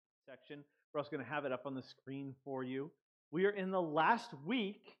section. We're also going to have it up on the screen for you. We are in the last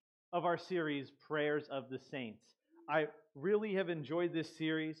week of our series, Prayers of the Saints. I really have enjoyed this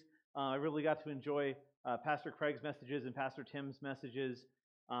series. I really got to enjoy Pastor Craig's messages and Pastor Tim's messages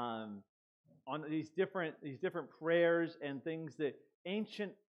on these different prayers and things that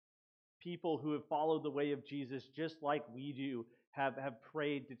ancient people who have followed the way of Jesus, just like we do, have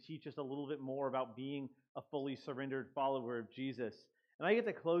prayed to teach us a little bit more about being a fully surrendered follower of Jesus. And I get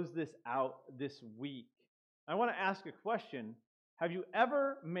to close this out this week. I want to ask a question. Have you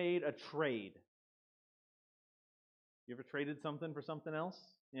ever made a trade? You ever traded something for something else?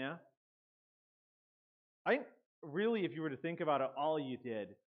 Yeah? I think really, if you were to think about it, all you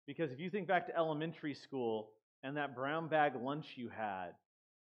did, because if you think back to elementary school and that brown bag lunch you had,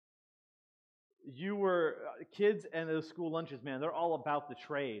 you were, kids and those school lunches, man, they're all about the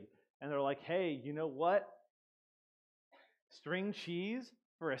trade. And they're like, hey, you know what? String cheese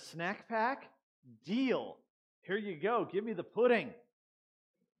for a snack pack? Deal. Here you go. Give me the pudding.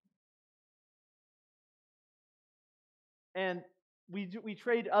 And we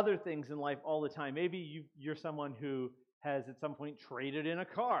trade other things in life all the time. Maybe you're someone who has at some point traded in a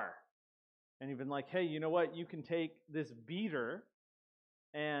car. And you've been like, hey, you know what? You can take this beater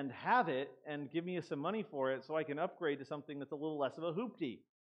and have it and give me some money for it so I can upgrade to something that's a little less of a hoopty.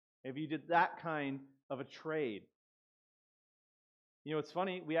 Maybe you did that kind of a trade. You know, it's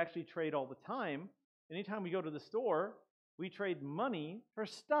funny, we actually trade all the time. Anytime we go to the store, we trade money for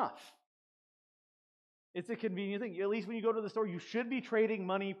stuff. It's a convenient thing. At least when you go to the store, you should be trading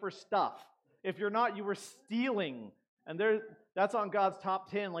money for stuff. If you're not, you were stealing. And that's on God's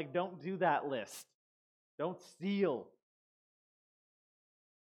top 10. Like, don't do that list. Don't steal.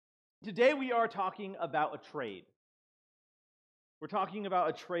 Today we are talking about a trade. We're talking about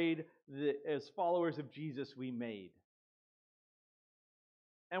a trade that as followers of Jesus we made.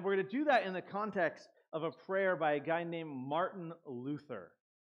 And we're going to do that in the context of a prayer by a guy named Martin Luther.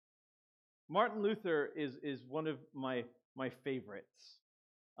 Martin Luther is one of my favorites.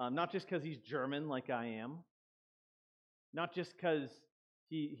 Not just because he's German like I am. Not just because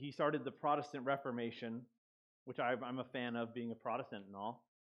he started the Protestant Reformation, which I'm a fan of, being a Protestant and all.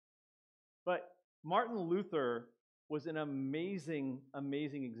 But Martin Luther was an amazing,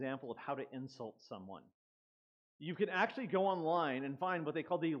 amazing example of how to insult someone. You can actually go online and find what they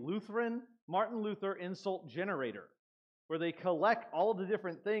call the Martin Luther Insult Generator, where they collect all of the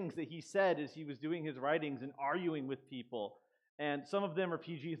different things that he said as he was doing his writings and arguing with people. And some of them are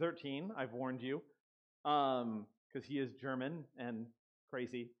PG-13, I've warned you, because he is German and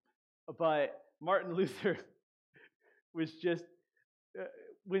crazy. But Martin Luther was just,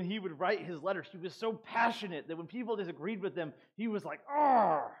 when he would write his letters, he was so passionate that when people disagreed with him, he was like,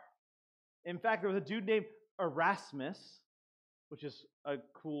 "Arr!" In fact, there was a dude named Erasmus, which is a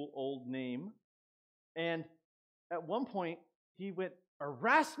cool old name. And at one point, he went,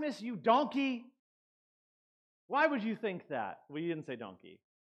 "Erasmus, you donkey!" Why would you think that? Well, he didn't say donkey.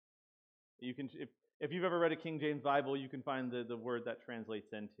 You can, if you've ever read a King James Bible, you can find the word that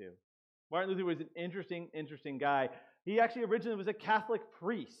translates into. Martin Luther was an interesting guy. He actually originally was a Catholic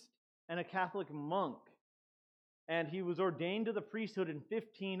priest and a Catholic monk. And he was ordained to the priesthood in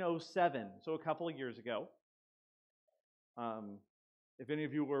 1507, so a couple of years ago. If any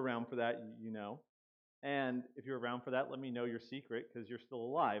of you were around for that, you know. And if you're around for that, let me know your secret, because you're still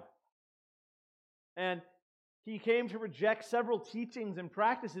alive. And he came to reject several teachings and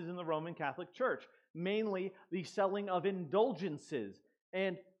practices in the Roman Catholic Church, mainly the selling of indulgences.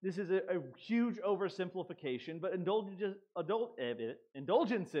 And this is a huge oversimplification, but indulgences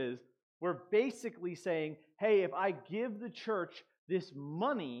were basically saying, hey, if I give the church this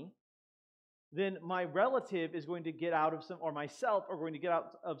money, then my relative is going to get out of some, or myself are going to get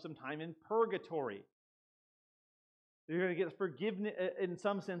out of some time in purgatory. You're going to get forgiveness, in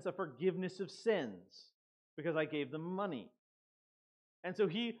some sense, a forgiveness of sins, because I gave them money. And so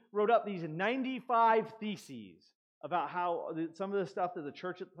he wrote up these 95 theses about how some of the stuff that the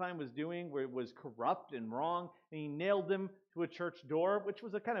church at the time was doing was corrupt and wrong, and he nailed them to a church door, which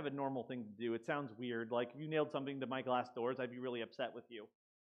was a kind of a normal thing to do. It sounds weird. Like, if you nailed something to my glass doors, I'd be really upset with you.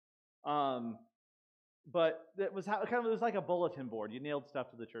 But it was it was like a bulletin board. You nailed stuff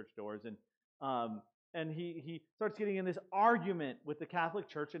to the church doors, and he starts getting in this argument with the Catholic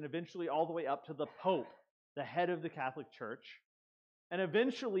Church, and eventually all the way up to the Pope, the head of the Catholic Church. And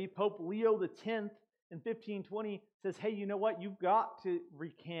eventually Pope Leo X in 1520 says, hey, you know what? You've got to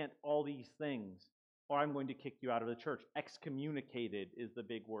recant all these things, or I'm going to kick you out of the church. Excommunicated is the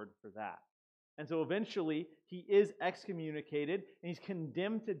big word for that. And so eventually, he is excommunicated, and he's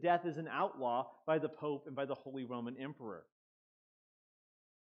condemned to death as an outlaw by the Pope and by the Holy Roman Emperor.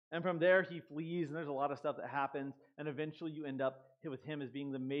 And from there, he flees, and there's a lot of stuff that happens, and eventually you end up with him as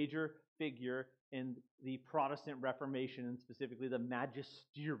being the major figure in the Protestant Reformation, and specifically the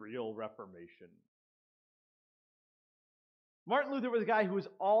Magisterial Reformation. Martin Luther was a guy who was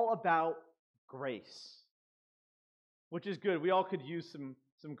all about grace, which is good. We all could use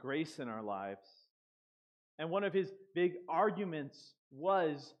some grace in our lives. And one of his big arguments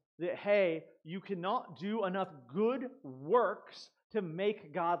was that, hey, you cannot do enough good works to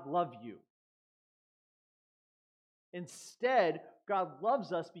make God love you. Instead, God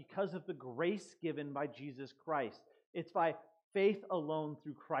loves us because of the grace given by Jesus Christ. It's by faith alone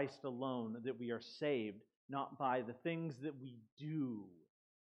through Christ alone that we are saved, not by the things that we do.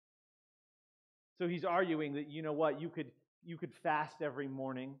 So he's arguing that, you know what, you could fast every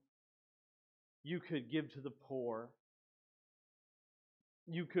morning. You could give to the poor.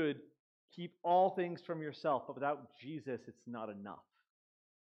 You could keep all things from yourself, but without Jesus, it's not enough.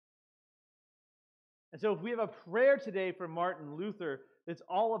 And so if we have a prayer today for Martin Luther that's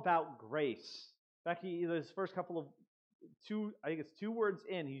all about grace. In fact, his first couple of two words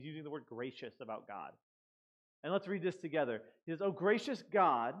in, he's using the word gracious about God. And let's read this together. He says, "Oh, gracious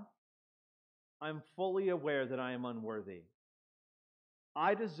God, I'm fully aware that I am unworthy.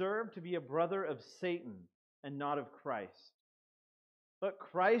 I deserve to be a brother of Satan and not of Christ. But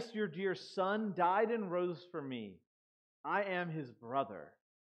Christ, your dear Son, died and rose for me. I am his brother.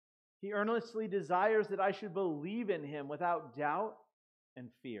 He earnestly desires that I should believe in him without doubt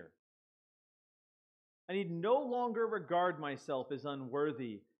and fear. I need no longer regard myself as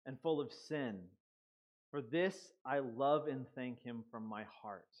unworthy and full of sin. For this I love and thank him from my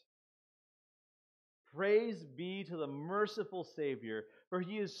heart. Praise be to the merciful Savior, for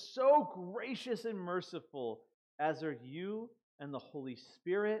he is so gracious and merciful, as are you and the Holy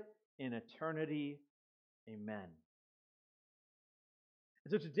Spirit in eternity. Amen."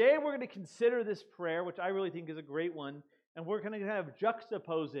 And so today we're going to consider this prayer, which I really think is a great one, and we're going to kind of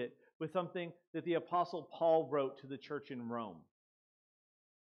juxtapose it with something that the Apostle Paul wrote to the church in Rome.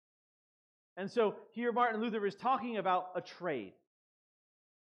 And so here Martin Luther is talking about a trade.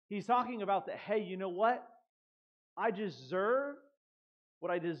 He's talking about that, hey, you know what? I deserve,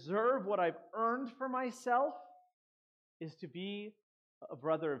 what I've earned for myself is to be a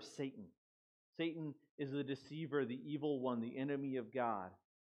brother of Satan. Satan is the deceiver, the evil one, the enemy of God.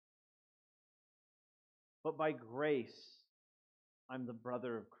 But by grace, I'm the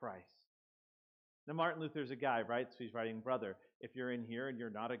brother of Christ. Now, Martin Luther's a guy, right? So he's writing brother. If you're in here and you're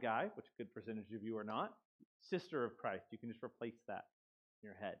not a guy, which a good percentage of you are not, sister of Christ. You can just replace that in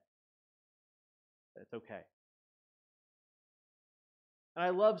your head. That's okay. And I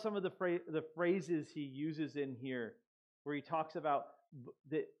love some of the phrases he uses in here where he talks about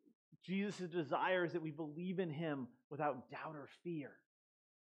that Jesus' desire is that we believe in him without doubt or fear.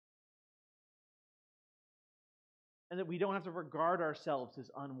 And that we don't have to regard ourselves as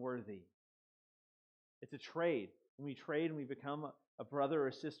unworthy. It's a trade. When we trade and we become a brother or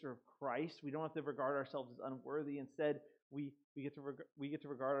a sister of Christ, we don't have to regard ourselves as unworthy. Instead, we get to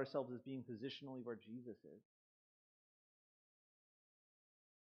regard ourselves as being positionally where Jesus is.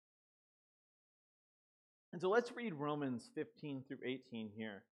 And so let's read Romans 15 through 18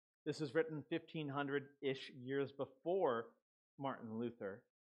 here. This was written 1500-ish years before Martin Luther.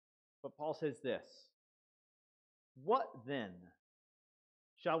 But Paul says this: "What then?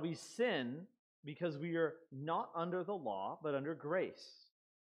 Shall we sin because we are not under the law, but under grace?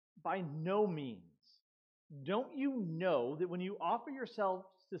 By no means. Don't you know that when you offer yourselves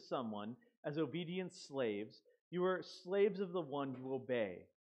to someone as obedient slaves, you are slaves of the one you obey,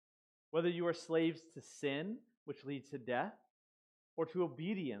 whether you are slaves to sin, which leads to death, or to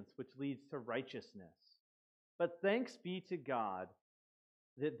obedience, which leads to righteousness? But thanks be to God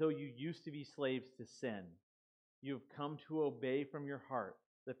that though you used to be slaves to sin, you have come to obey from your heart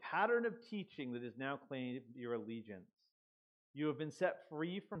the pattern of teaching that is now claimed your allegiance. You have been set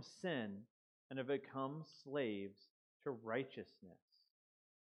free from sin and have become slaves to righteousness."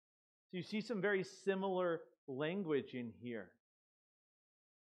 So you see some very similar language in here.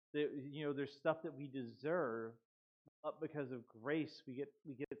 There's stuff that we deserve, but because of grace, we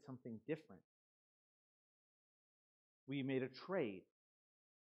get something different. We made a trade.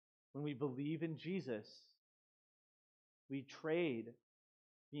 When we believe in Jesus, we trade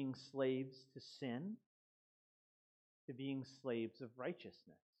being slaves to sin to being slaves of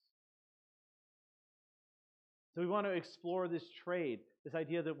righteousness. So we want to explore this trade, this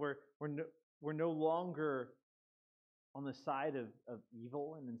idea that we're no longer on the side of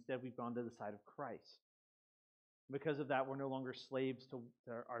evil, and instead we've gone to the side of Christ. Because of that, we're no longer slaves to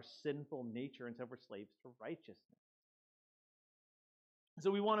our sinful nature, instead we're slaves to righteousness.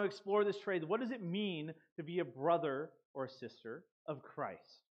 So we want to explore this trade. What does it mean to be a brother or a sister of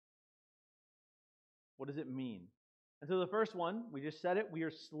Christ? What does it mean? And so the first one, we just said it, we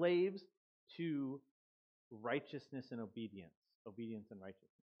are slaves to righteousness and obedience. Obedience and righteousness.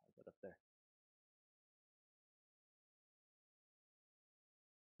 I'll get up there.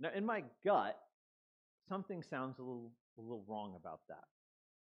 Now, in my gut, something sounds a little wrong about that.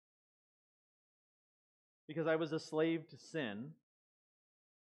 Because I was a slave to sin,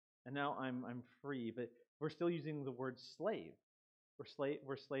 and now I'm free, but we're still using the word slave.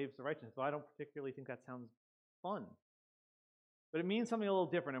 We're slaves to righteousness. So I don't particularly think that sounds fun. But it means something a little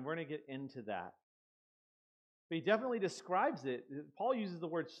different, and we're going to get into that. But he definitely describes it. Paul uses the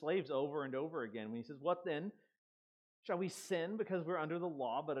word slaves over and over again when he says, "What then? Shall we sin because we're under the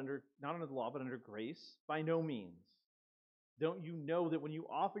law, but not under the law, but under grace? By no means. Don't you know that when you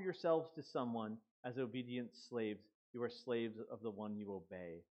offer yourselves to someone as obedient slaves, you are slaves of the one you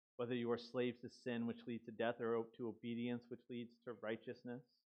obey, whether you are slaves to sin, which leads to death, or to obedience, which leads to righteousness?"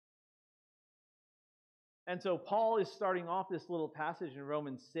 And so Paul is starting off this little passage in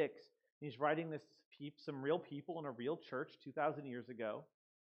Romans 6. He's writing this to some real people in a real church 2,000 years ago.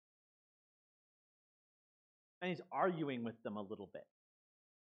 And he's arguing with them a little bit.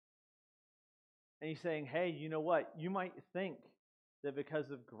 And he's saying, hey, you know what? You might think that because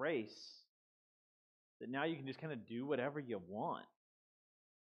of grace, that now you can just kind of do whatever you want.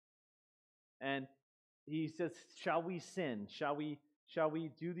 And he says, shall we sin? Shall we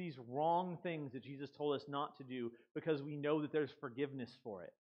do these wrong things that Jesus told us not to do because we know that there's forgiveness for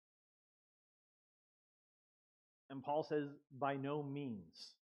it? And Paul says, by no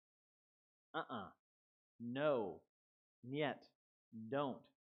means. No. Yet. Don't.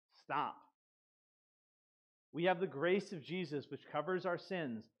 Stop. We have the grace of Jesus, which covers our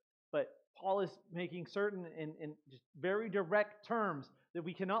sins, but Paul is making certain in just very direct terms that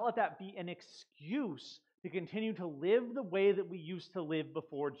we cannot let that be an excuse to continue to live the way that we used to live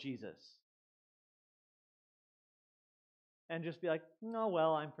before Jesus. And just be like, no,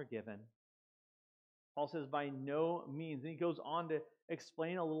 well, I'm forgiven. Paul says, by no means. And he goes on to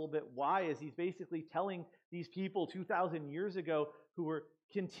explain a little bit why, as he's basically telling these people 2,000 years ago who were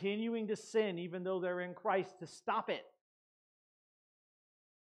continuing to sin even though they're in Christ to stop it.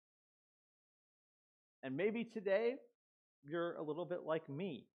 And maybe today you're a little bit like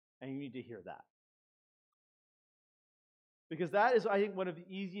me and you need to hear that. Because that is, I think, one of the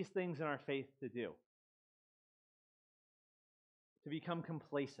easiest things in our faith to do. To become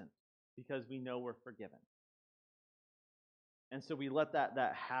complacent because we know we're forgiven. And so we let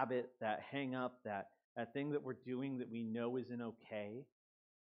that habit, that hang up, that thing that we're doing that we know isn't okay,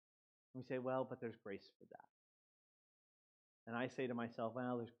 we say, well, but there's grace for that. And I say to myself,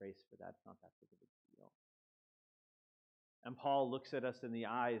 well, there's grace for that. It's not that big of a deal. And Paul looks at us in the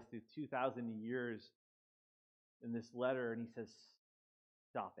eyes through 2,000 years in this letter, and he says,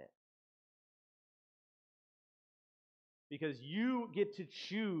 stop it. Because you get to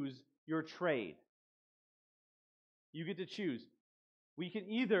choose your trade. You get to choose. We can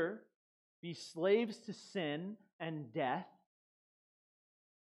either be slaves to sin and death,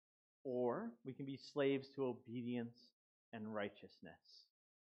 or we can be slaves to obedience and righteousness.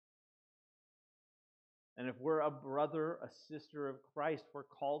 And if we're a brother, a sister of Christ, we're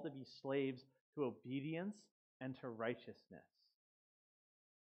called to be slaves to obedience and to righteousness.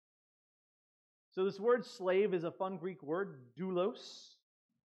 So this word slave is a fun Greek word, doulos.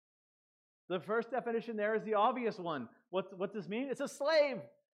 The first definition there is the obvious one. What's this mean? It's a slave.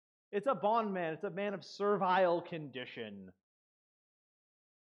 It's a bondman. It's a man of servile condition.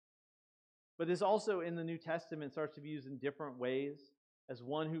 But this also in the New Testament starts to be used in different ways as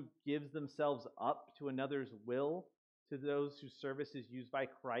one who gives themselves up to another's will, to those whose service is used by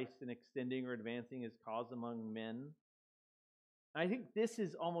Christ in extending or advancing his cause among men. And I think this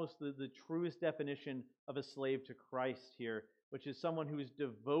is almost the truest definition of a slave to Christ here, which is someone who is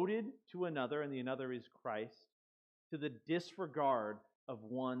devoted to another, and the another is Christ, to the disregard of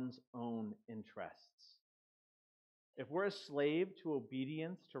one's own interests. If we're a slave to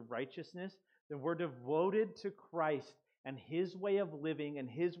obedience, to righteousness, then we're devoted to Christ and his way of living and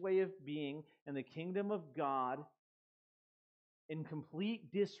his way of being and the kingdom of God in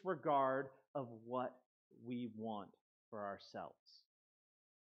complete disregard of what we want for ourselves.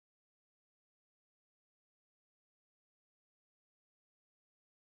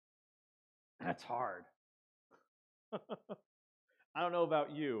 That's hard. I don't know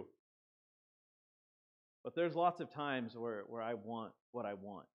about you, but there's lots of times where I want what I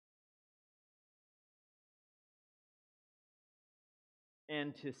want.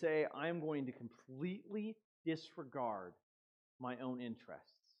 And to say I'm going to completely disregard my own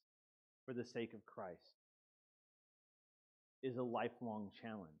interests for the sake of Christ is a lifelong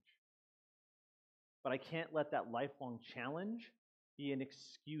challenge. But I can't let that lifelong challenge be an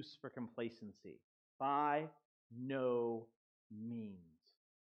excuse for complacency. By no means.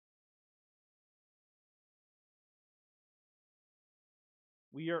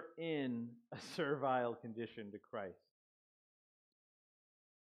 We are in a servile condition to Christ.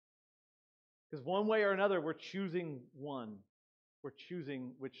 Because one way or another, we're choosing one. We're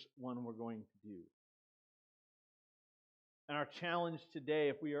choosing which one we're going to do. And our challenge today,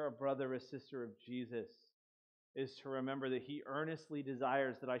 if we are a brother or sister of Jesus, is to remember that He earnestly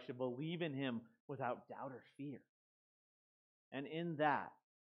desires that I should believe in Him without doubt or fear. And in that,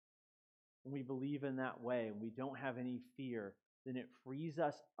 when we believe in that way and we don't have any fear, then it frees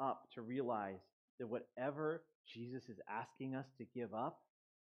us up to realize that whatever Jesus is asking us to give up,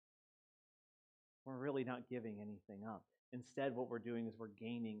 we're really not giving anything up. Instead, what we're doing is we're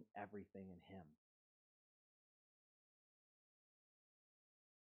gaining everything in Him.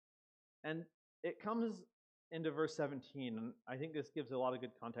 And it comes into verse 17, and I think this gives a lot of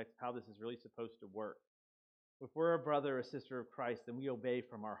good context how this is really supposed to work. If we're a brother or sister of Christ, then we obey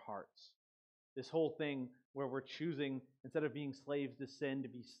from our hearts. This whole thing where we're choosing, instead of being slaves to sin, to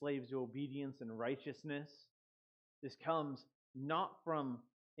be slaves to obedience and righteousness, this comes not from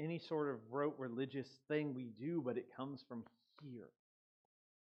any sort of rote religious thing we do, but it comes from here.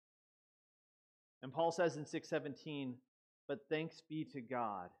 And Paul says in 6:17, "But thanks be to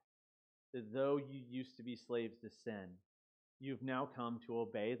God, that though you used to be slaves to sin, you've now come to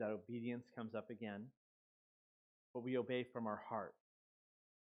obey." That obedience comes up again. But we obey from our heart,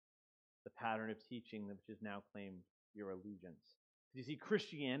 the pattern of teaching which has now claimed your allegiance. You see,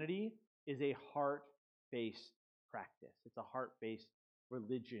 Christianity is a heart-based practice. It's a heart-based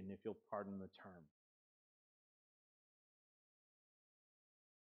religion, if you'll pardon the term.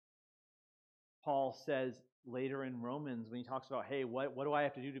 Paul says later in Romans, when he talks about, hey, what do I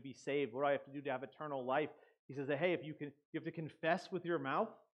have to do to be saved? What do I have to do to have eternal life? He says that, hey, you have to confess with your mouth,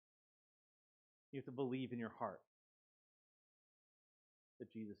 you have to believe in your heart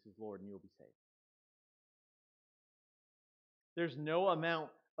that Jesus is Lord and you will be saved. There's no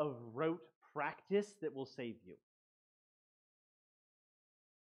amount of rote practice that will save you.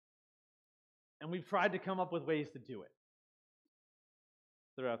 And we've tried to come up with ways to do it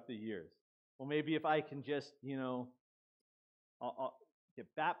throughout the years. Well, maybe if I can just, I'll get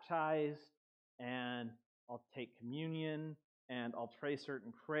baptized and I'll take communion and I'll pray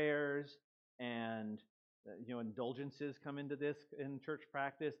certain prayers and, indulgences come into this in church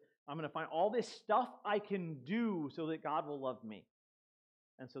practice. I'm going to find all this stuff I can do so that God will love me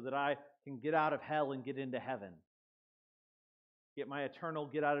and so that I can get out of hell and get into heaven. Get my eternal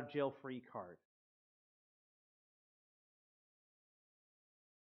get out of jail free card.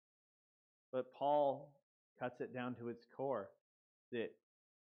 But Paul cuts it down to its core that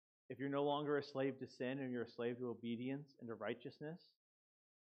if you're no longer a slave to sin and you're a slave to obedience and to righteousness,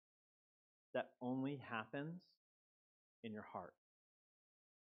 that only happens in your heart.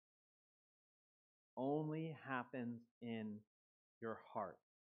 Only happens in your heart.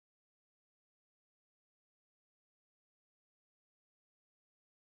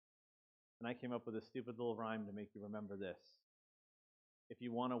 And I came up with a stupid little rhyme to make you remember this. If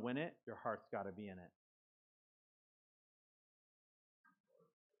you want to win it, your heart's got to be in it.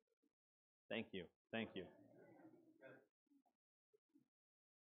 Thank you. Thank you.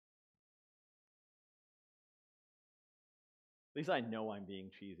 At least I know I'm being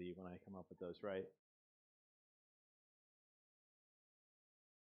cheesy when I come up with those, right?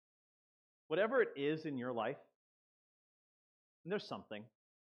 Whatever it is in your life, and there's something.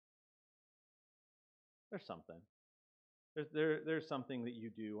 There's something. There's something that you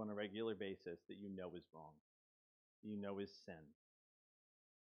do on a regular basis that you know is wrong. You know is sin.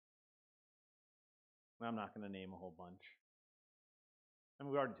 And I'm not going to name a whole bunch. I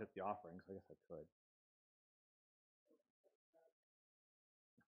mean, we already took the offering, so I guess I could.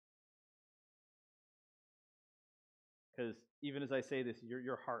 Because even as I say this,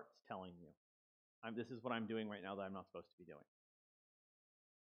 your heart's telling you, this is what I'm doing right now that I'm not supposed to be doing.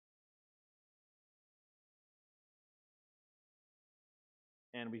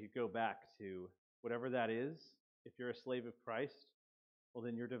 And we could go back to whatever that is. If you're a slave of Christ, well,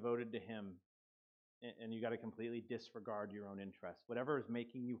 then you're devoted to Him, and you got to completely disregard your own interests. Whatever is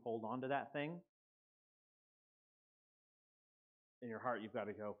making you hold on to that thing, in your heart, you've got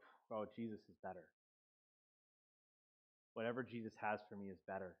to go, oh, Jesus is better. Whatever Jesus has for me is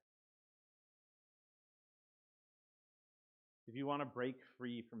better. If you want to break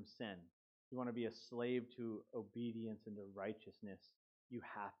free from sin, you want to be a slave to obedience and to righteousness, you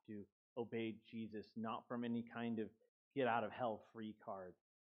have to obey Jesus, not from any kind of get out of hell free card,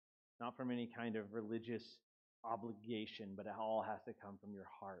 not from any kind of religious obligation, but it all has to come from your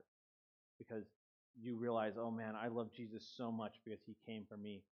heart because you realize, oh man, I love Jesus so much because he came for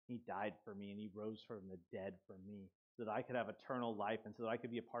me. He died for me and he rose from the dead for me so that I could have eternal life and so that I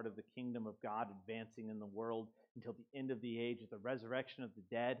could be a part of the kingdom of God advancing in the world until the end of the age at the resurrection of the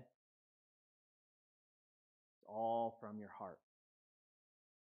dead. It's all from your heart.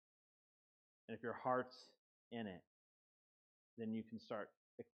 And if your heart's in it, then you can start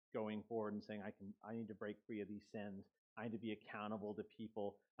going forward and saying, I need to break free of these sins. I need to be accountable to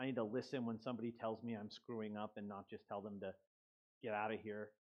people. I need to listen when somebody tells me I'm screwing up and not just tell them to get out of here.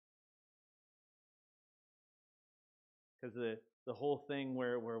 Because the whole thing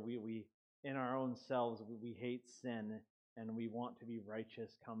where we in our own selves, we hate sin and we want to be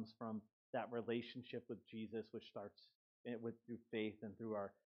righteous comes from that relationship with Jesus, which starts through faith and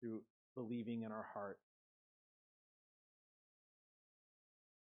through believing in our heart.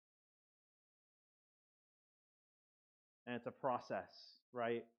 And it's a process,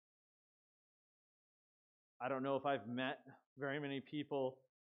 right? I don't know if I've met very many people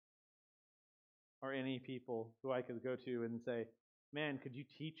or any people who I could go to and say, man, could you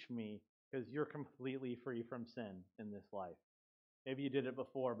teach me? Because you're completely free from sin in this life. Maybe you did it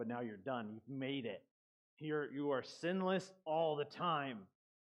before, but now you're done. You've made it. You are sinless all the time.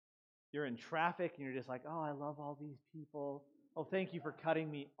 You're in traffic and you're just like, oh, I love all these people. Oh, thank you for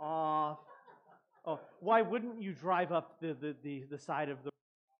cutting me off. Oh, why wouldn't you drive up the side of the...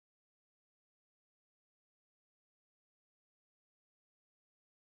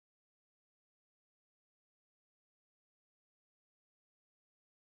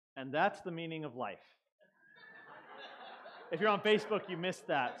 And that's the meaning of life. If you're on Facebook, you missed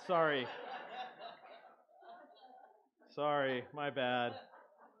that. Sorry. Sorry, my bad.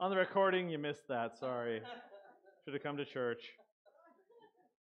 On the recording, you missed that. Sorry. Should have come to church.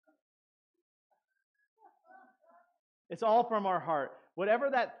 It's all from our heart. Whatever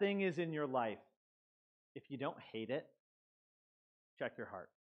that thing is in your life, if you don't hate it, check your heart.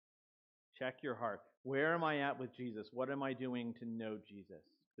 Check your heart. Where am I at with Jesus? What am I doing to know Jesus?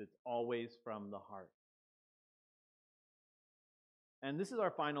 It's always from the heart. And this is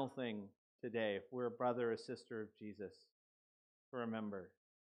our final thing today. If we're a brother or sister of Jesus, remember,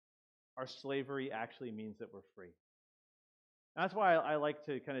 our slavery actually means that we're free. That's why I like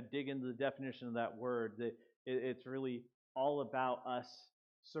to kind of dig into the definition of that word, that it's really all about us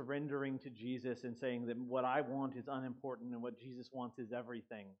surrendering to Jesus and saying that what I want is unimportant and what Jesus wants is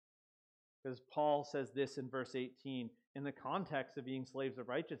everything. Because Paul says this in verse 18, in the context of being slaves of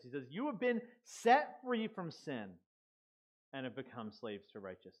righteousness. He says, you have been set free from sin and have become slaves to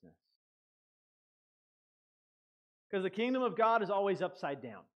righteousness. Because the kingdom of God is always upside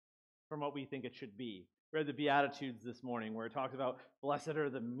down from what we think it should be. We read the Beatitudes this morning where it talks about, blessed are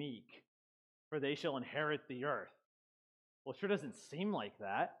the meek, for they shall inherit the earth. Well, it sure doesn't seem like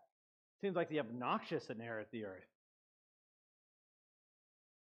that. It seems like the obnoxious inherit the earth.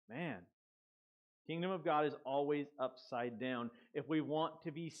 Man, kingdom of God is always upside down. If we want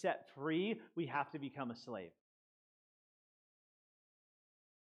to be set free, we have to become a slave.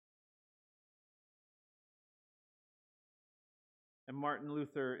 And Martin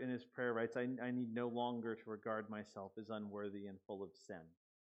Luther in his prayer writes, I need no longer to regard myself as unworthy and full of sin.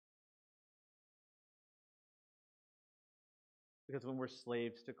 Because when we're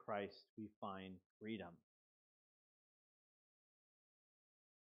slaves to Christ, we find freedom.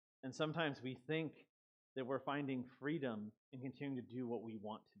 And sometimes we think that we're finding freedom in continuing to do what we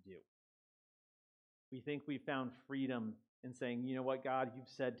want to do. We think we found freedom in saying, you know what, God, you've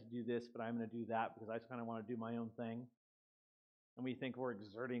said to do this, but I'm going to do that because I just kind of want to do my own thing. And we think we're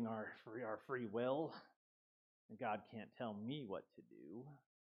exerting our free will, and God can't tell me what to do.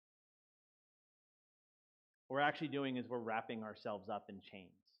 What we're actually doing is we're wrapping ourselves up in chains.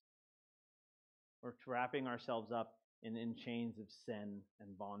 We're wrapping ourselves up in chains of sin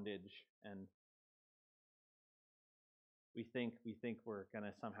and bondage, and we think we're going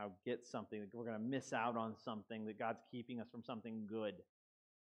to somehow get something, that we're going to miss out on something, that God's keeping us from something good.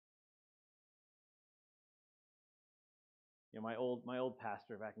 You know, my old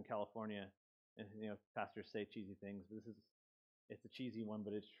pastor back in California, and you know, pastors say cheesy things, but it's a cheesy one,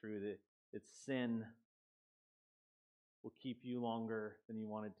 but it's true, that it's sin will keep you longer than you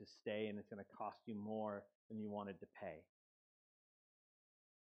wanted to stay, and it's going to cost you more than you wanted to pay.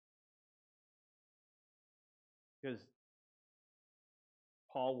 Because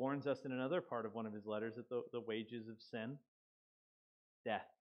Paul warns us in another part of one of his letters that the wages of sin, death.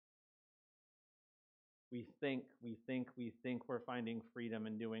 We think we're finding freedom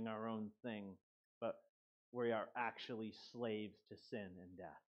and doing our own thing, but we are actually slaves to sin and death.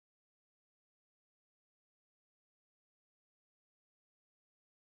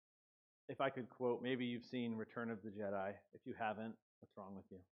 If I could quote, maybe you've seen Return of the Jedi. If you haven't, what's wrong with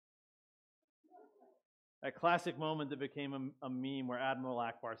you? That classic moment that became a meme where Admiral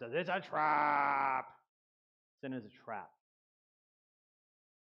Akbar says, "It's a trap!" Sin is a trap.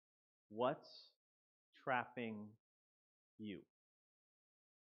 What's trapping you?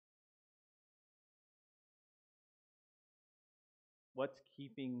 What's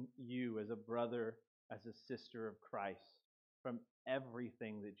keeping you as a brother, as a sister of Christ, from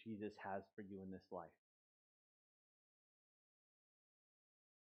everything that Jesus has for you in this life?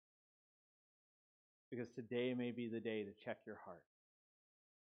 Because today may be the day to check your heart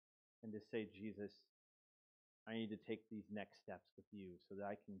and to say, Jesus, I need to take these next steps with you so that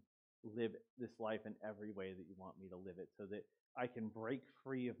I can live this life in every way that you want me to live it, so that I can break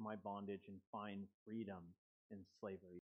free of my bondage and find freedom in slavery.